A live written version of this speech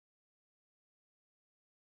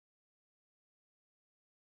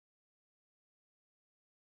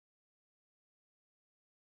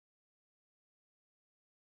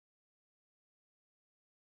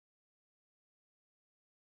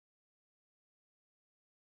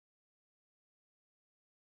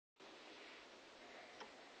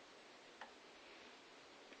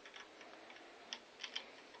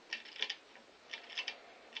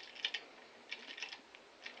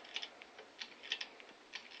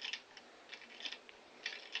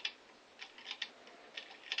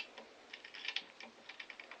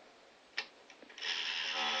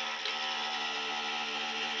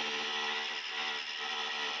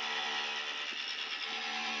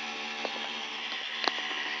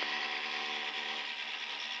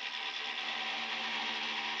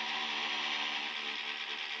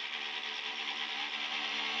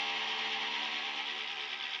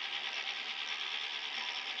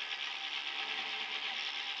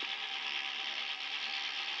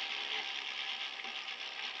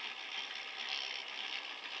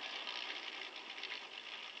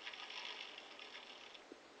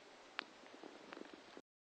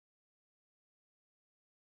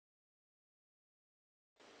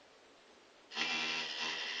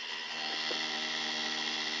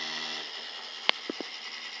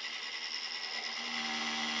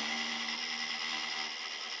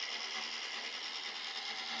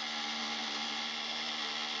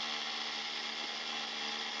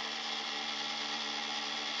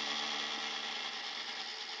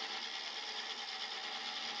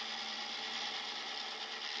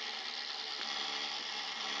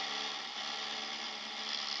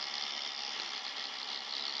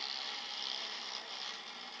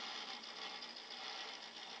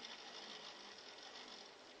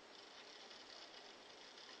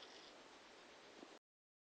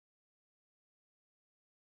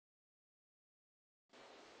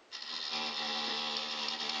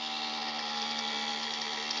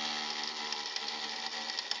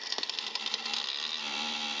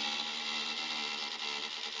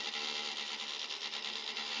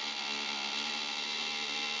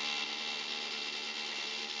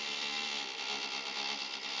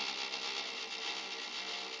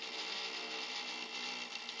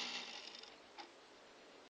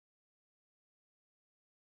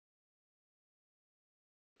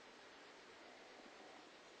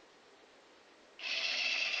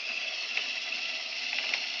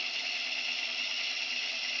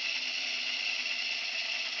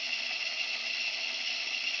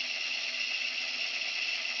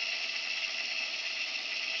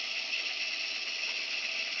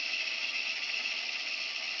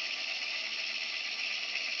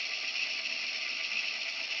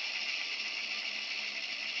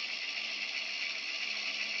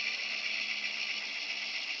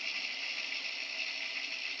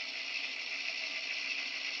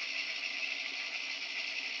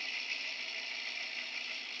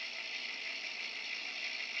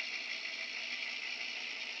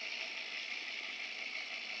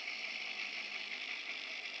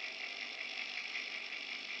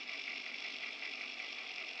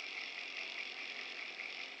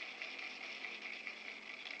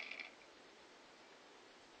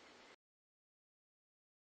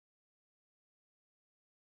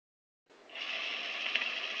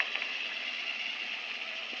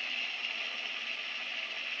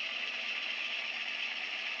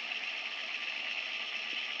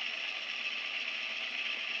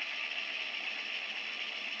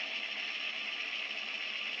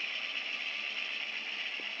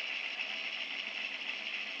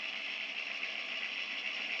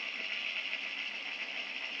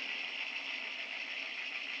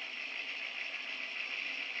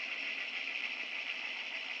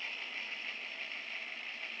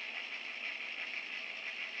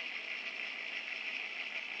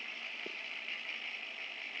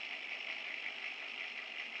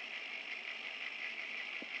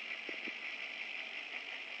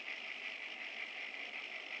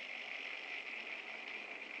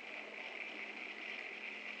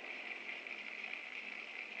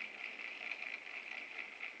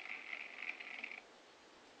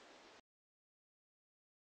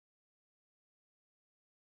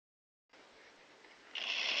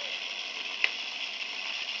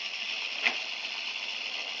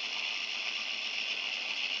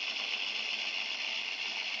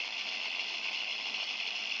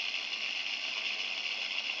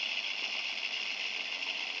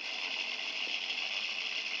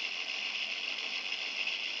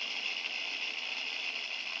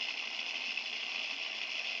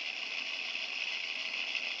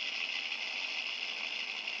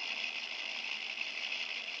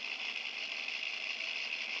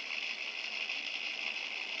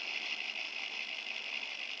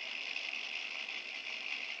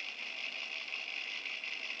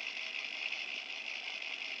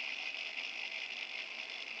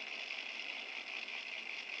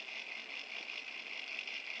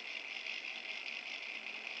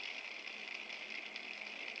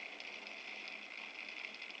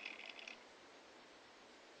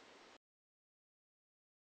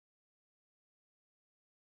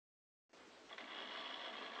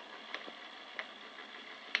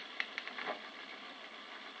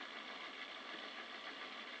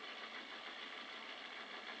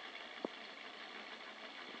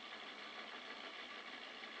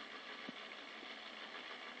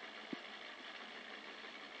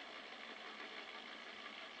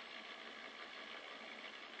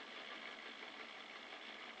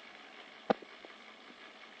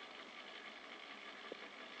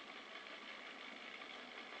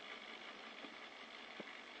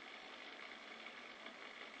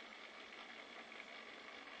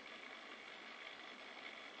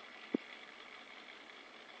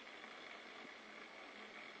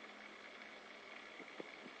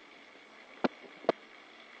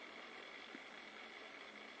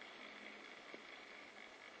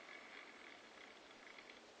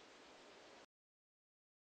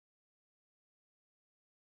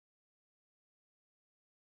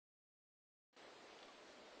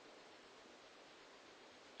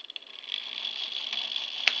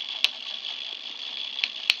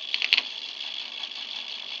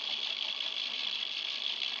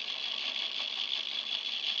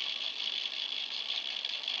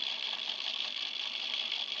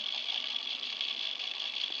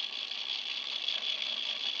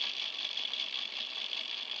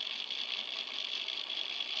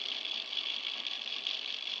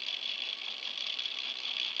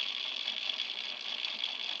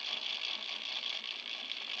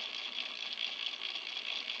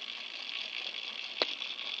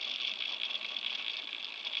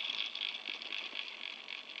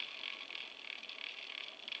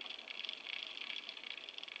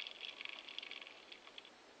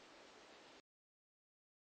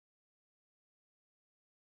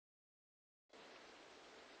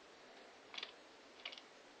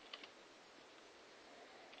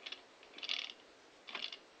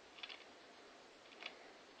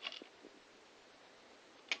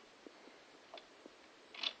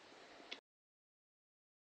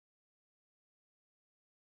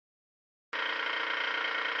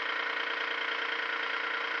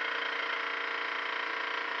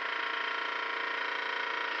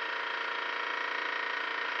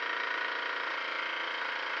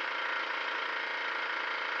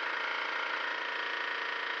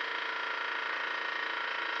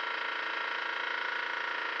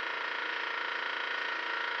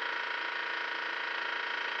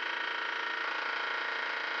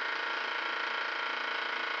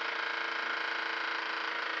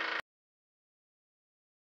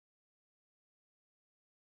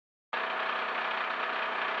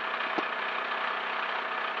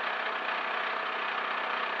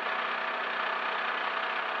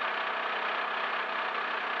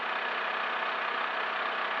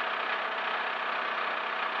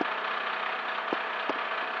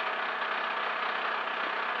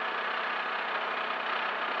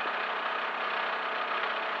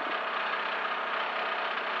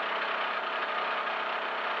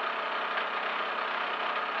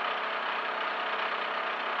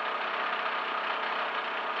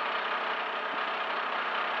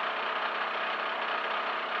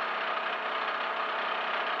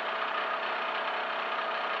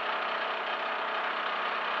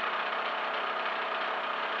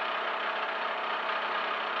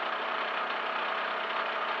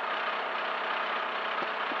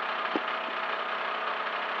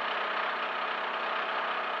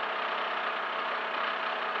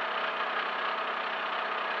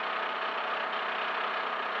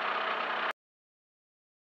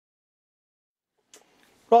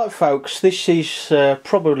Right folks, this is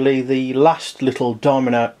probably the last little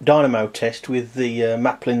dynamo test with the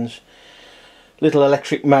Maplin's little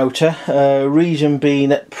electric motor. Reason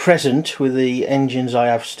being, at present with the engines I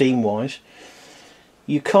have steam wise,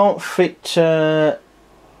 you can't fit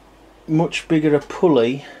much bigger a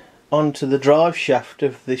pulley onto the drive shaft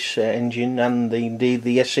of this engine and indeed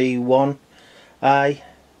the SE1A,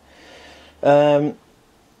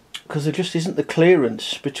 because there just isn't the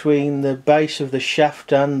clearance between the base of the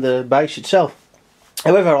shaft and the base itself.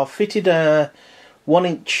 However, I've fitted a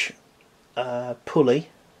 1-inch pulley.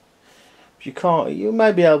 You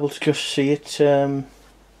may be able to just see it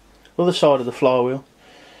other side of the flywheel.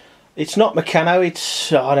 It's not mechano,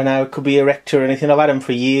 it's, I don't know, it could be erector or anything. I've had them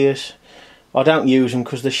for years. I don't use them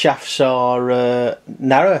because the shafts are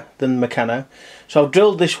narrower than mechano. So I've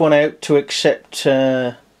drilled this one out to accept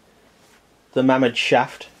the mammoth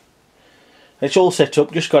shaft. It's all set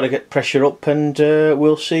up, just got to get pressure up, and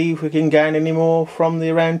we'll see if we can gain any more from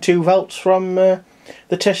the around 2 volts from the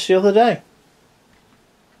test the other day.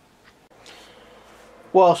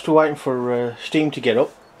 Whilst we're waiting for steam to get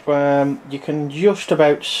up, you can just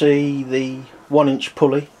about see the 1-inch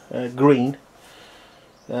pulley, green,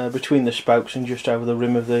 between the spokes and just over the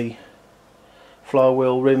rim of the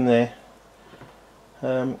flywheel rim there.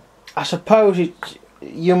 I suppose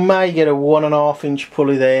you may get a 1.5-inch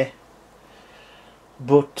pulley there.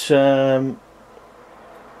 But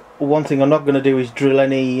one thing I'm not going to do is drill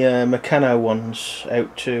any mechano ones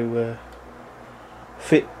out to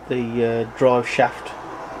fit the drive shaft.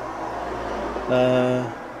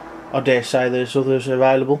 I dare say there's others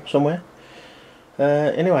available somewhere.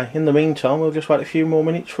 Anyway, in the meantime, we'll just wait a few more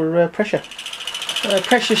minutes for pressure.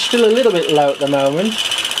 Pressure's still a little bit low at the moment.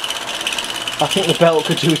 I think the belt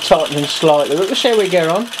could do with tightening slightly, but we'll see how we get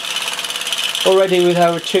on. Already with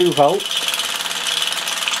over 2 volts.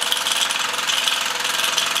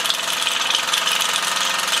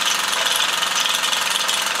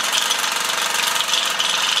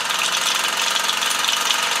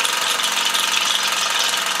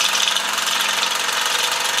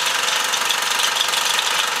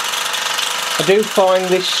 I do find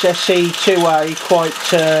this SE2A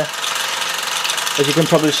quite, as you can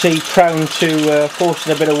probably see, prone to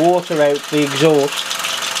forcing a bit of water out the exhaust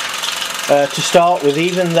to start with,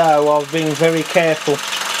 even though I've been very careful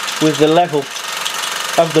with the level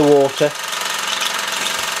of the water.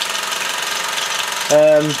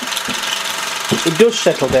 It does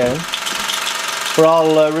settle down, but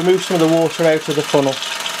I'll remove some of the water out of the funnel.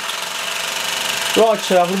 Right,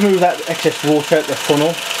 so I've removed that excess water out the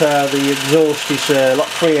funnel, so the exhaust is a lot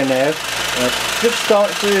freer now. Just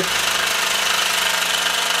starting to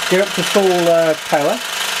get up to full power,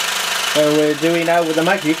 and we're doing over the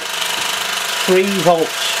magic 3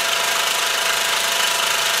 volts.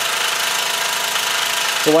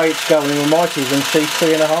 The way it's going, we might even see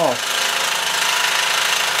 3.5.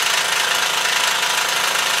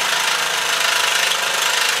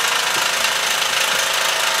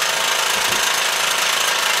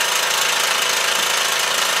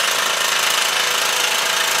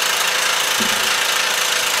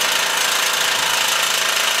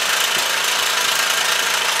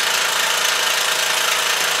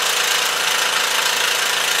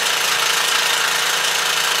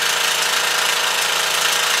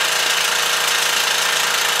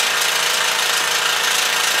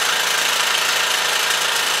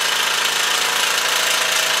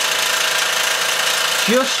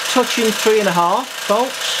 Just touching 3.5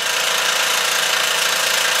 volts.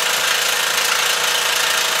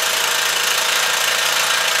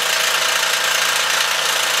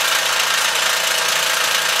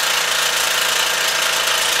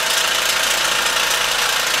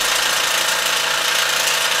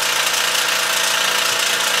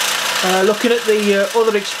 Looking at the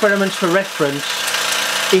other experiments for reference,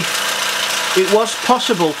 if it was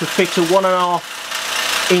possible to fit a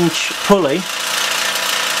 1.5-inch pulley,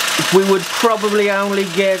 we would probably only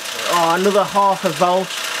get another 0.5 volt,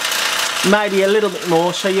 maybe a little bit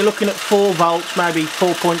more, so you're looking at 4 volts, maybe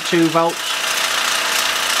 4.2 volts.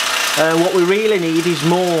 What we really need is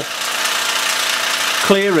more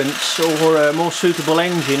clearance or a more suitable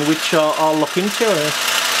engine, which I'll look into.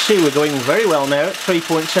 See, we're going very well now at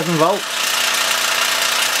 3.7 volts.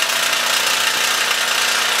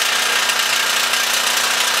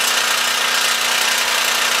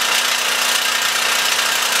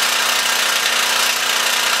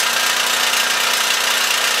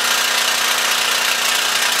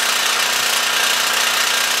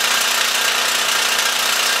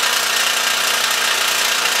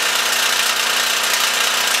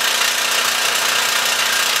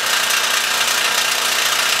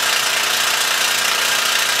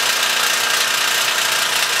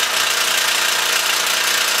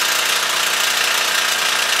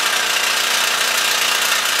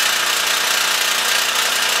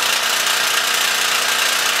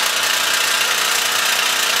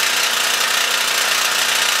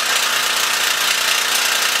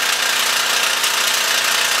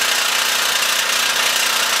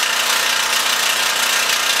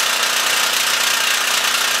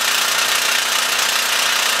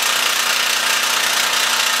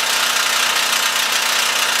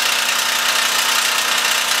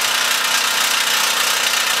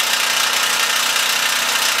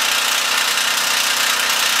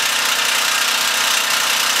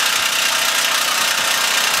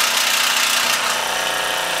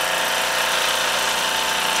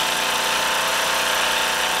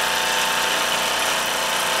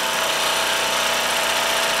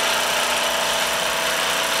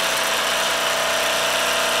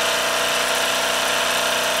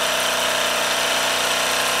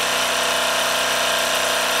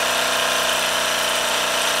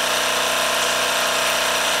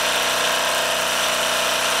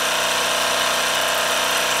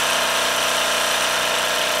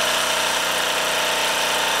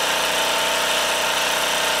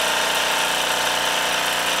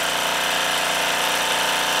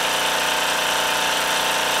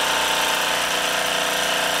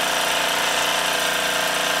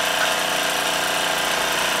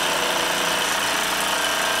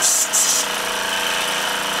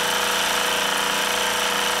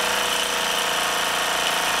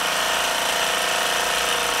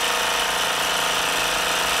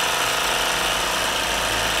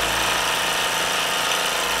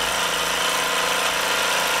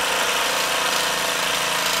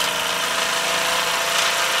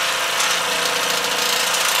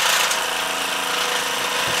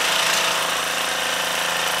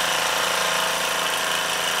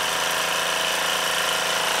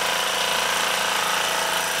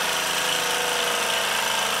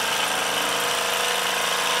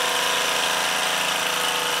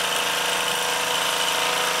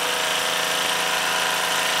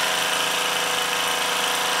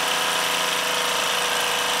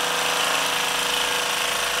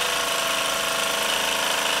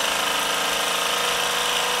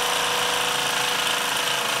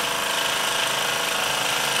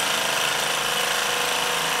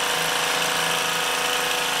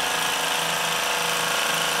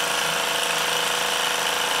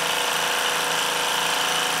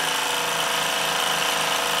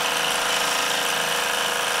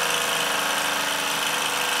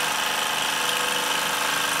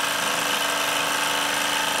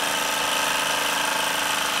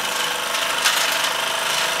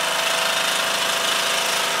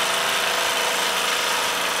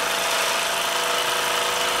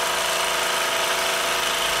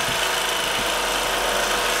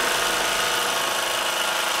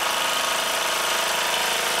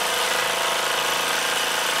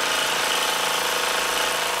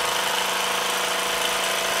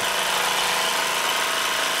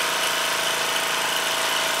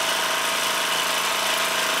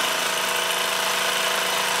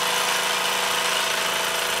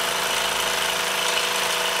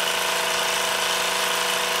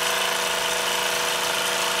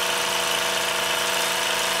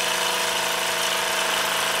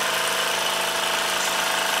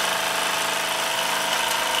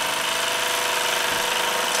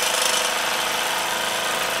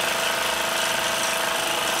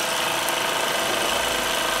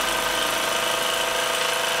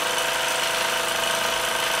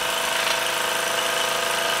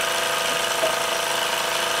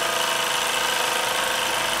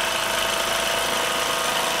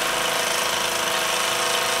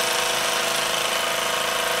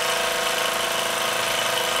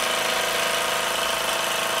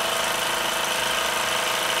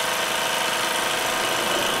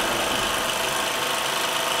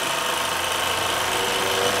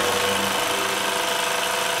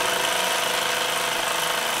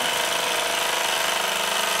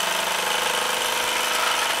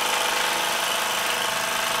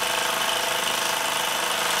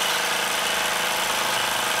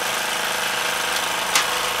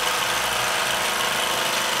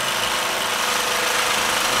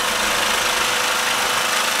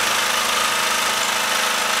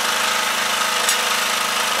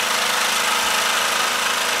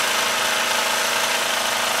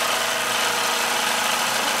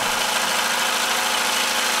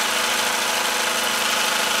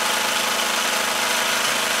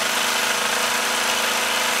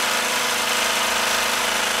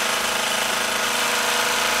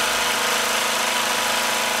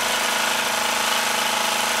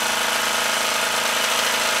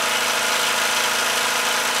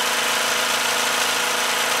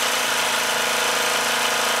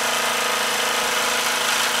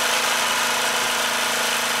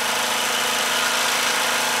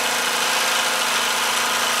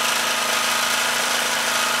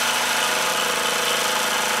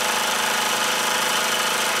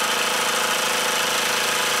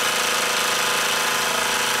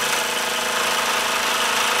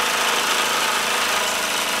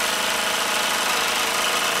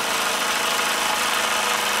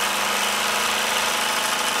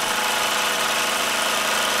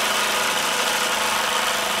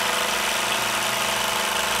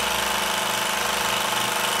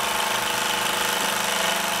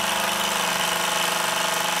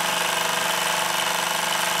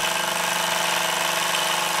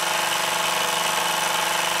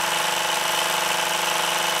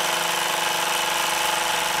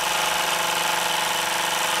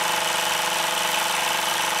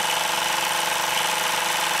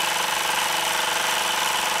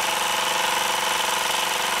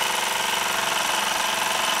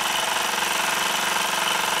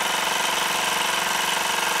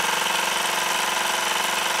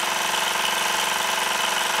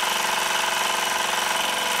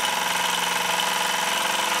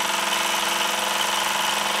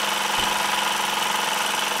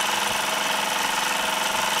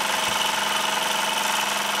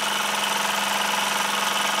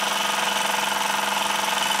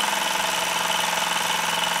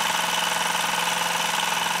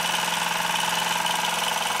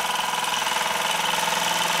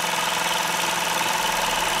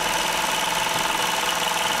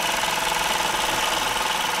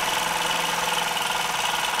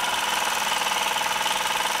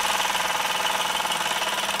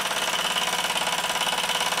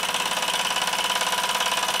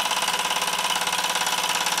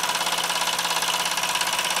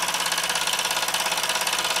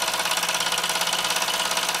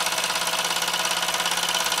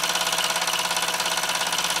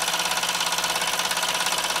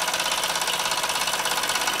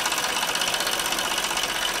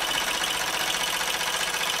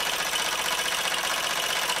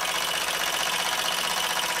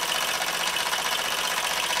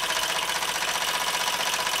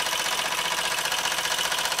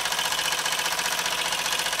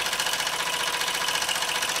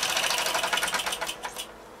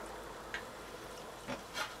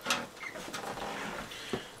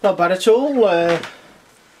 Not bad at all. A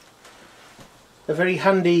very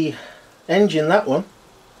handy engine, that one.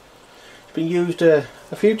 It's been used a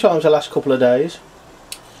few times the last couple of days,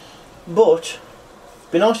 but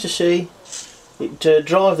it'd be nice to see it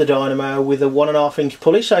drive the dynamo with a 1.5 inch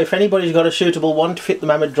pulley. So if anybody's got a suitable one to fit the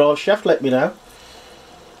Mammoth drive shaft, let me know.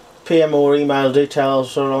 PM or email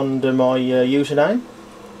details are under my username.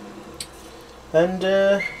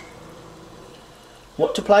 And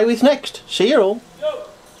what to play with next. See you all.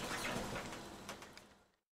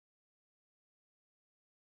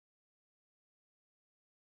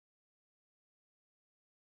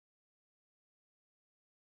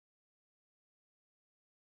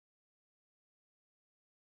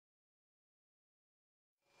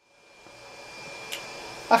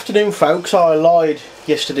 Afternoon folks, I lied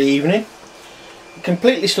yesterday evening. It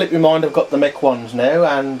completely slipped my mind I've got the Mech 1s now,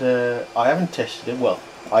 and I haven't tested it. Well,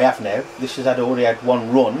 I have now. This has already had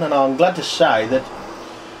one run, and I'm glad to say that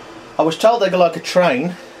I was told they go like a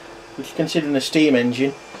train, which considering a steam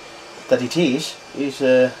engine that it is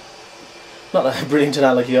not a brilliant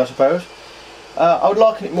analogy, I suppose. I would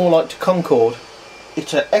liken it more like to Concorde.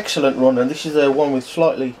 It's an excellent runner. This is the one with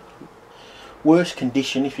slightly worse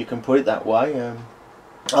condition, if you can put it that way.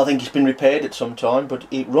 I think it's been repaired at some time, but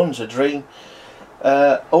it runs a dream.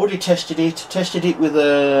 Already tested it with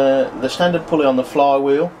the standard pulley on the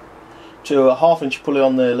flywheel to a 1/2 inch pulley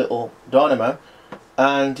on the little dynamo,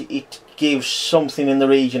 and it gives something in the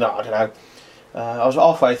region, I don't know, I was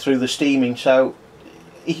halfway through the steaming, so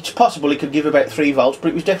it's possible it could give about 3 volts, but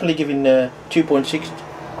it was definitely giving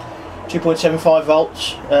 2.75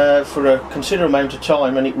 volts for a considerable amount of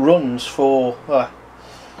time, and it runs for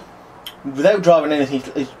without driving anything,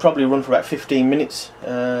 it's probably run for about 15 minutes,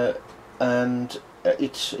 and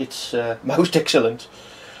it's most excellent.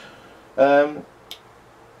 Now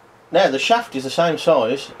the shaft is the same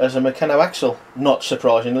size as a mechano axle, not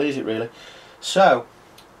surprisingly, is it really? So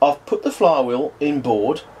I've put the flywheel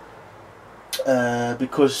inboard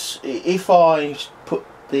because if I put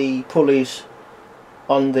the pulleys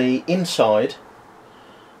on the inside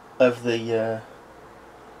of the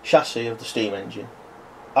chassis of the steam engine,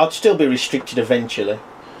 I'd still be restricted eventually.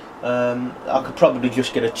 I could probably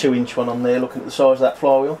just get a 2-inch one on there, looking at the size of that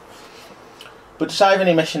flywheel. But to save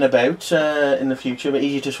any messing about in the future, but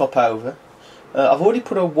easy to swap over, I've already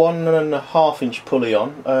put a 1.5 inch pulley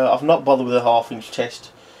on. I've not bothered with a 1/2 inch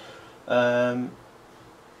test.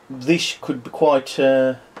 This could be quite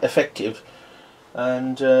effective,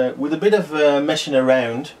 and with a bit of messing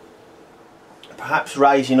around, perhaps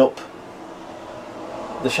raising up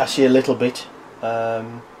the chassis a little bit,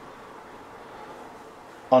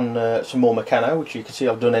 on some more mechano, which you can see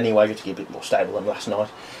I've done anyway just to keep it more stable than last night.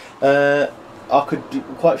 I could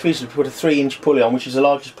quite feasibly put a 3-inch pulley on, which is the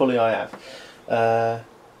largest pulley I have,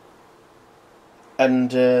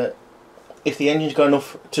 and if the engine's got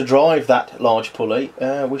enough to drive that large pulley,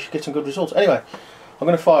 we should get some good results. Anyway, I'm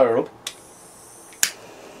going to fire her up.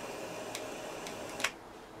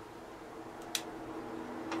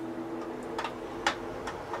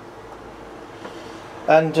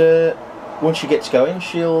 And once she gets going,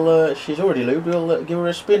 she's already lubed. We'll give her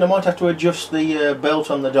a spin. I might have to adjust the belt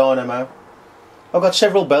on the dynamo. I've got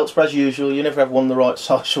several belts, but as usual, you never have one the right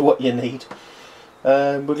size for what you need.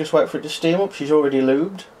 We'll just wait for it to steam up. She's already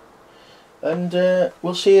lubed, and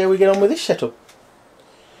we'll see how we get on with this setup.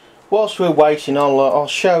 Whilst we're waiting, I'll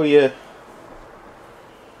show you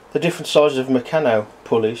the different sizes of mechano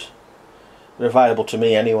pulleys that are available to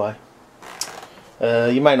me anyway.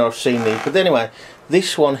 You may not have seen these, but anyway,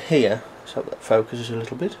 this one here, let's hope that focuses a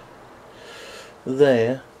little bit,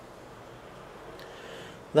 there,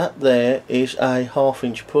 that there is a 1/2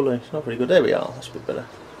 inch pulley. It's not very good. There we are, that's a bit better.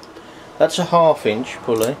 That's a 1/2 inch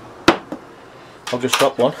pulley. I've just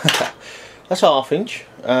dropped one. That's 1/2 inch,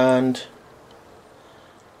 and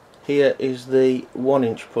here is the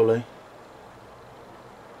 1-inch pulley.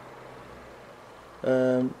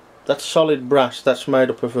 That's solid brass. That's made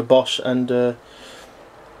up of a boss and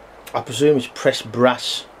I presume it's pressed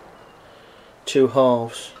brass 2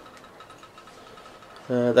 halves.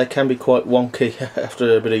 They can be quite wonky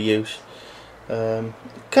after a bit of use. Can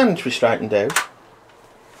be straightened out.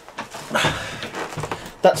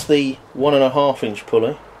 That's the 1.5 inch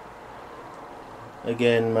pulley.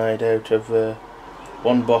 Again made out of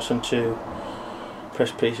 1 boss and 2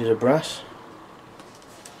 pressed pieces of brass.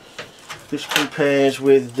 This compares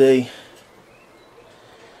with the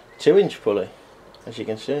 2-inch pulley, as you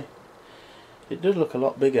can see. It does look a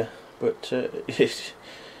lot bigger, but it's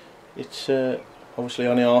obviously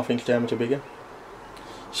only a 1/2 inch diameter bigger.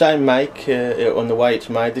 Same make on the way it's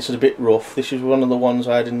made. This is a bit rough. This is one of the ones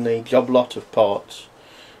I had in the job lot of parts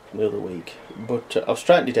the other week, but I've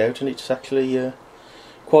straightened it out and it's actually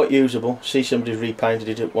quite usable. See, somebody's repainted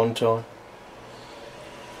it at one time.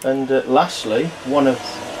 And lastly, one of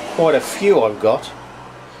quite a few I've got.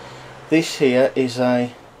 This here is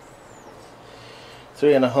a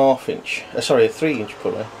 3.5 inch, sorry, a 3-inch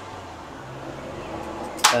pulley,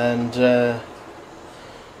 and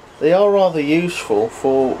they are rather useful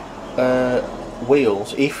for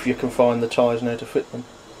wheels if you can find the tyres now to fit them.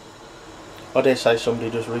 I dare say somebody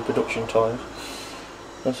does reproduction tyres.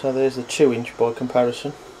 And so there's the 2-inch by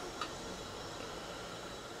comparison.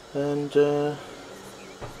 And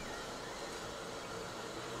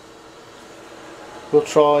we'll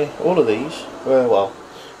try all of these. Well,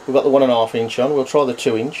 we've got the 1.5 inch on. We'll try the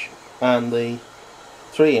 2-inch and the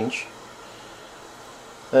 3-inch.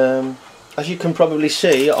 As you can probably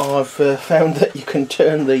see, I've found that you can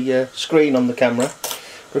turn the screen on the camera.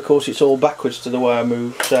 But of course it's all backwards to the way I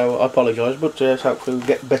move, so I apologise, but hopefully we'll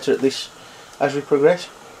get better at this as we progress.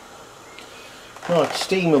 Right,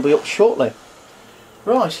 steam will be up shortly.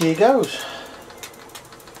 Right, here goes.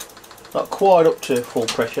 Not quite up to full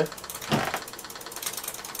pressure,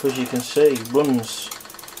 as you can see, runs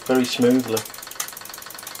very smoothly.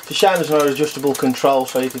 It's a shame there's no adjustable control,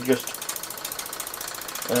 so you could just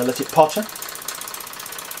let it potter.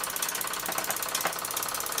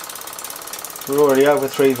 We're already over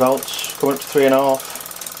 3 volts, coming up to 3.5.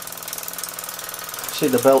 See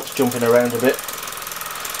the belts jumping around a bit.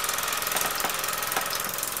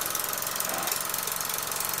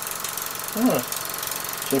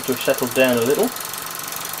 Seems to have settled down a little.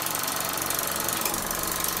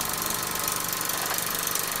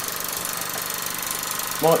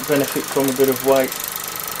 Might benefit from a bit of weight,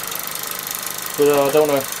 but I don't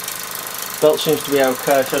know. Belt seems to be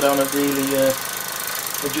okay, so I don't want to really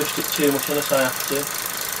adjust it too much unless I have to.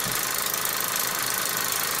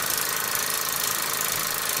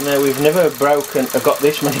 Now, we've never got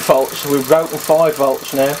this many volts. We've broken 5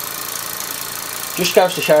 volts now. Just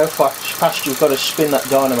goes to show how fast you've got to spin that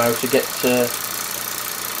dynamo to get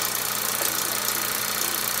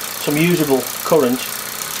some usable current.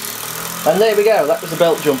 And there we go, that was the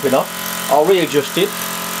belt jumping off. I'll readjust it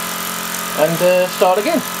and start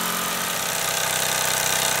again.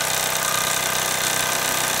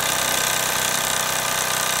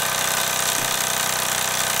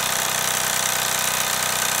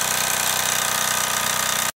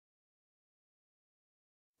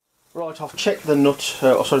 Right, I've checked the nut,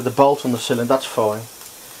 the bolt on the cylinder, that's fine.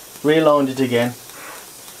 Realigned it again.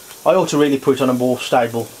 I ought to really put it on a more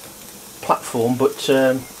stable platform, but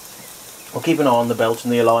I'll keep an eye on the belt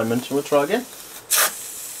and the alignment and we'll try again.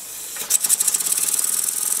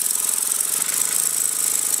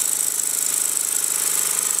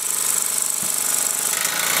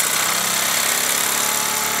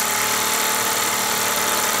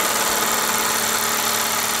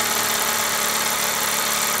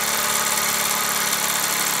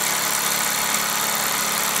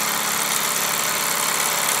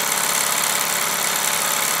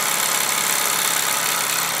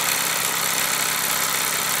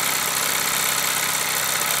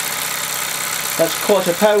 That's quite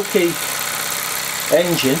a pokey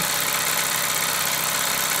engine.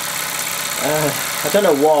 I don't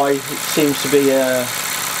know why it seems to be a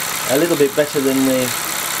little bit better than the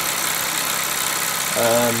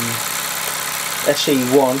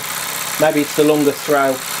SE1. Maybe it's the longer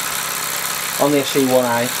throw on the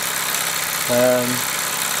SE1A.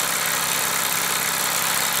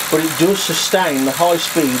 But it does sustain the high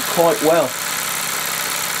speed quite well.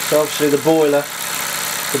 So obviously the boiler,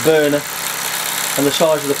 the burner, and the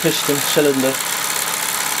size of the piston cylinder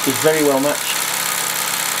is very well matched.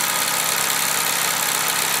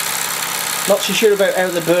 Not so sure about how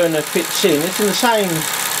the burner fits in. It's in the same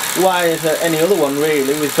way as any other one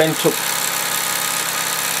really, with bent up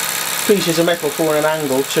pieces of metal for an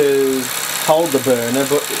angle to hold the burner,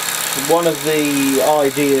 but one of the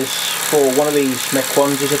ideas for one of these mech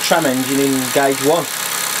ones is a tram engine in gauge 1.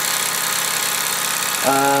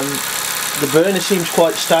 The burner seems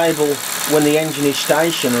quite stable when the engine is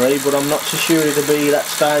stationary, but I'm not so sure it'll be that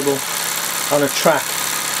stable on a track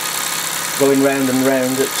going round and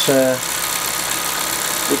round. It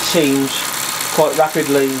seems quite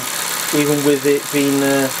rapidly, even with it being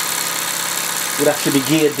would actually be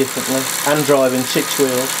geared differently and driving 6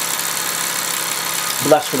 wheels, but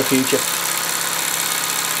that's for the future.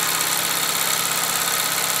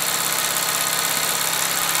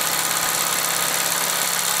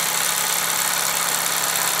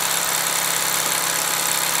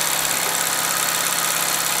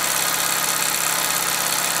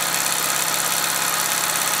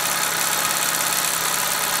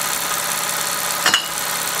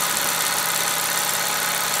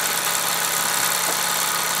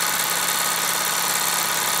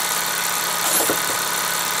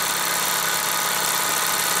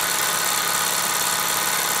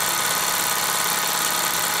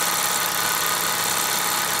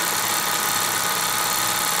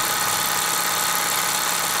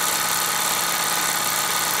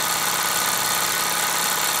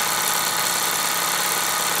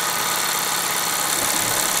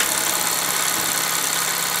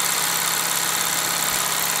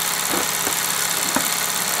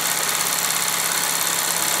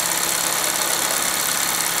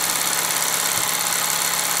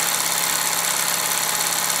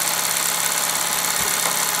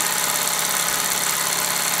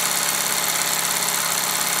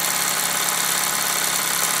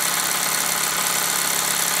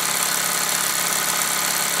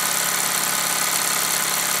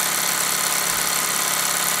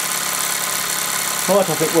 Right,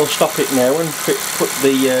 I think we'll stop it now and quickly put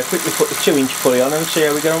the 2-inch pulley on and see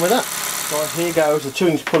how we get on with that. Right, here goes, the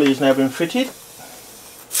 2-inch pulley has now been fitted.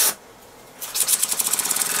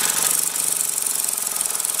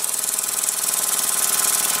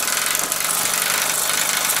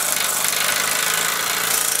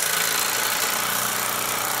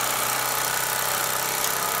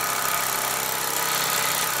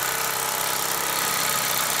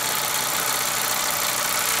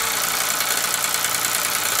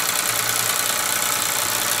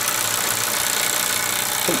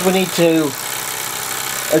 I think we need to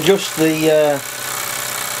adjust the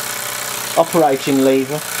operating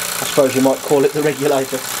lever, I suppose you might call it the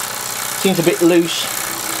regulator. Seems a bit loose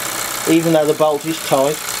even though the bolt is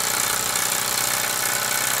tight.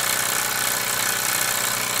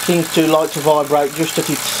 Seems to like to vibrate just at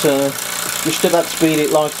its just at that speed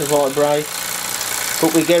it likes to vibrate,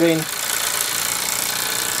 but we're getting,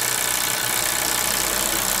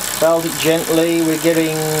 held it gently, we're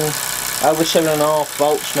getting over 7.5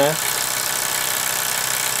 volts now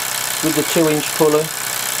with the 2-inch pulley.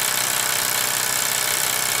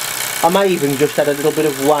 I may even just add a little bit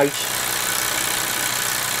of weight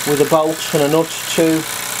with a bolt and a nut to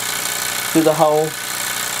the hole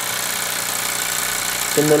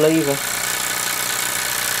in the lever.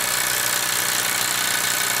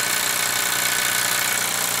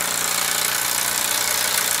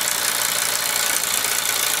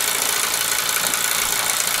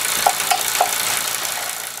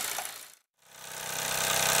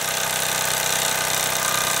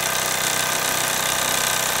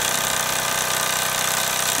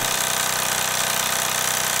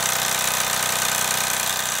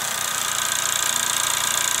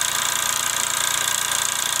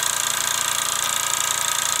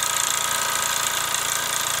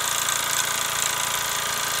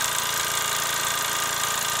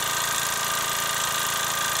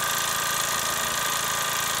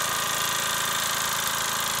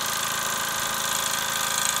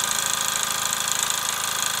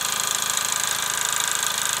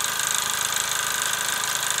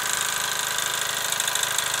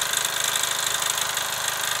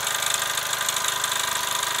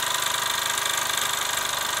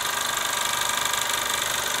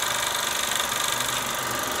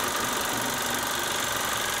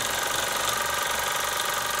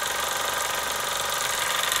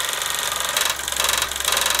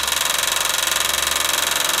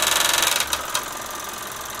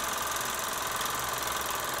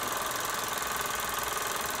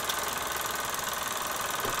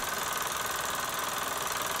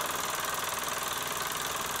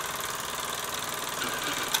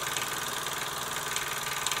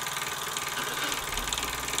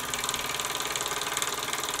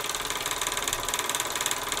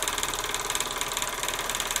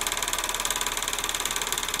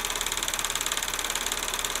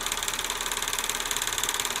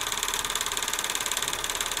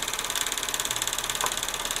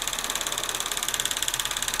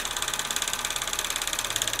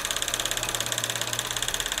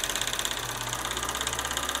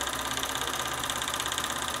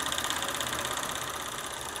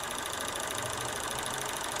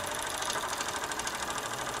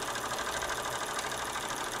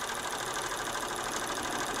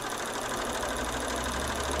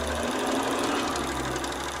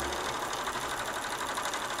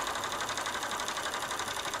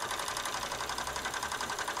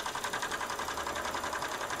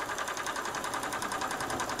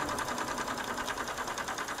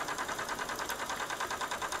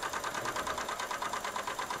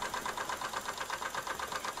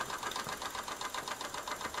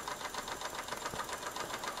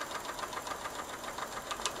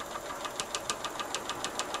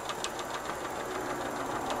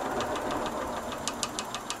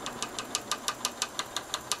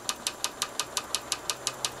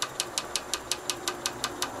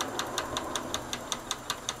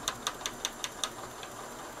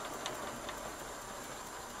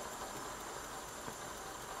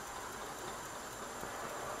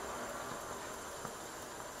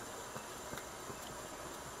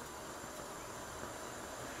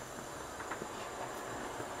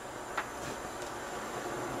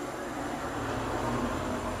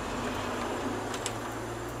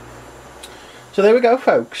 So there we go,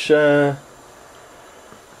 folks. I'll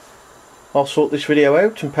sort this video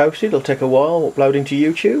out and post it. It'll take a while uploading to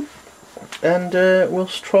YouTube, and we'll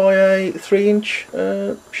try a 3-inch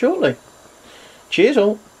shortly. Cheers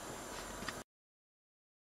all.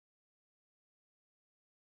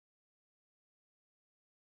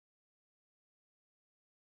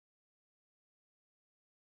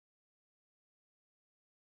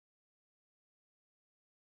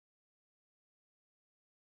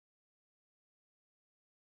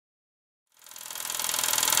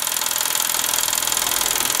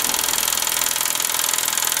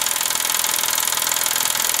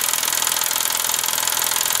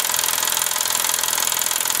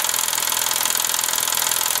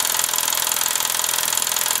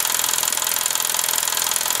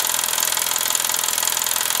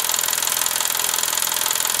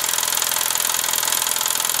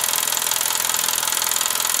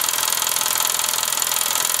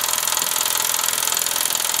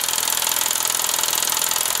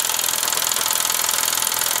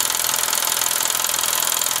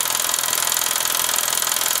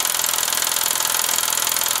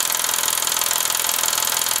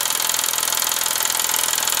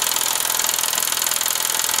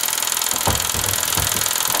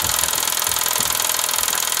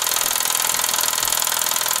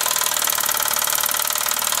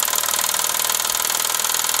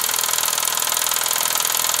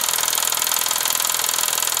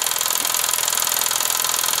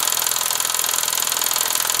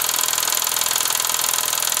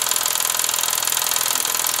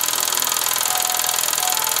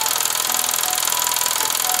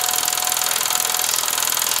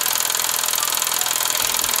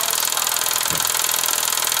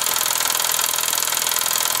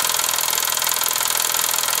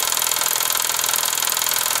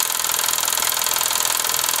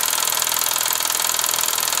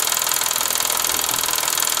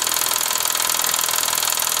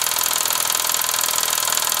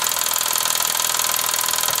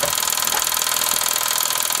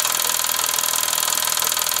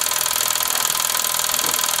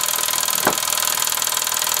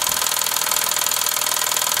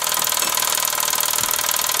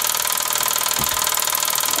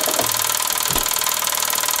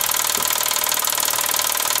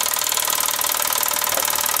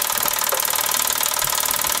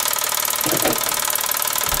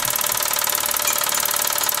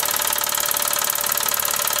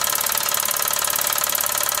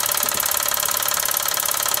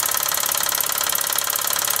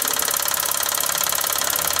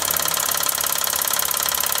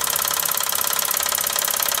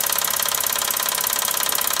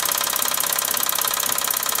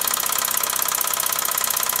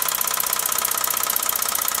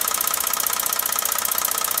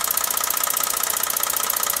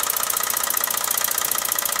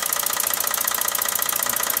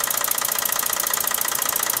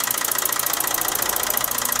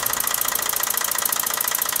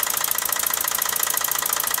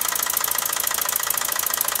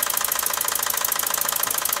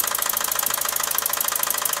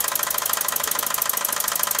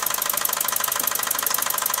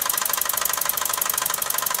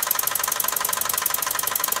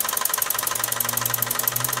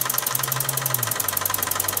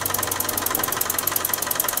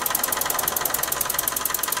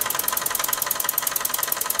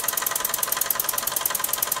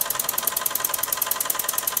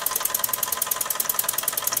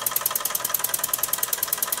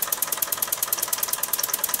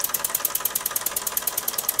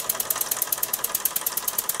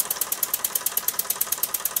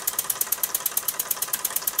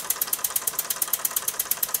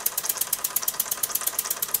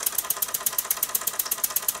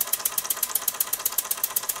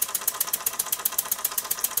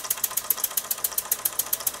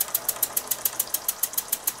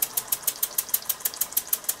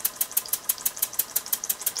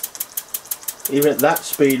 Even at that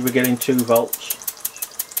speed we're getting 2 volts.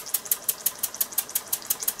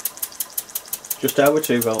 Just over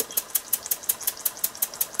 2 volts.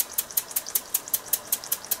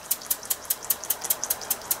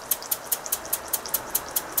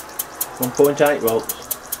 1.8 volts.